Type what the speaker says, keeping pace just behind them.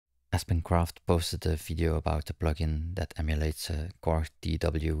Aspencraft posted a video about a plugin that emulates a Korg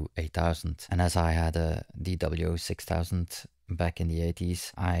DW8000, and as I had a DW6000 back in the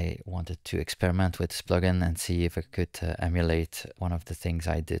 80s, I wanted to experiment with this plugin and see if I could emulate one of the things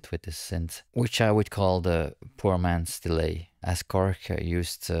I did with this synth, which I would call the poor man's delay, as Korg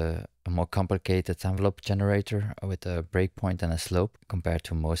used a more complicated envelope generator with a breakpoint and a slope compared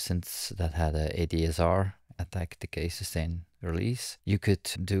to most synths that had a ADSR, attack, decay, sustain, release. You could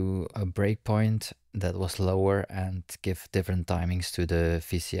do a breakpoint that was lower and give different timings to the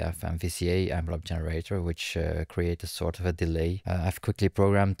VCF and VCA envelope generator, which created sort of a delay. I've quickly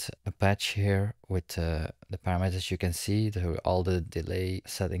programmed a patch here with the parameters you can see. All the delay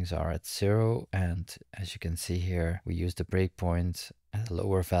settings are at 0, and as you can see here, we use the breakpoint at a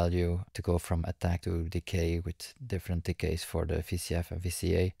lower value to go from attack to decay with different decays for the VCF and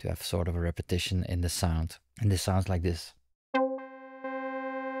VCA to have sort of a repetition in the sound. And this sounds like this.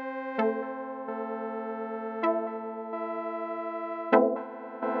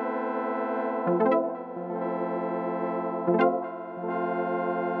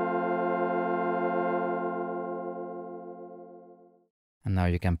 And now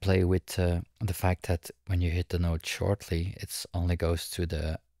you can play with the fact that when you hit the note shortly, it only goes to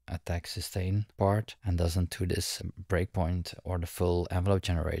the attack sustain part and doesn't to this breakpoint or the full envelope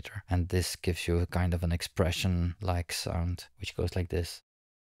generator. And this gives you kind of an expression like sound, which goes like this.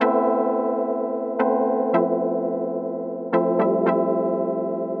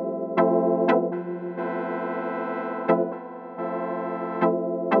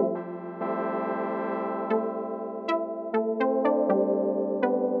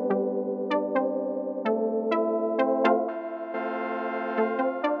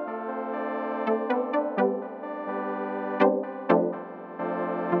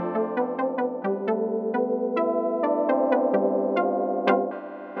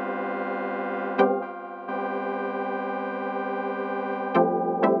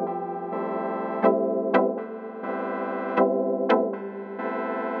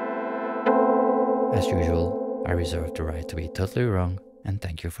 As usual, I reserve the right to be totally wrong, and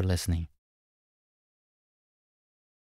thank you for listening.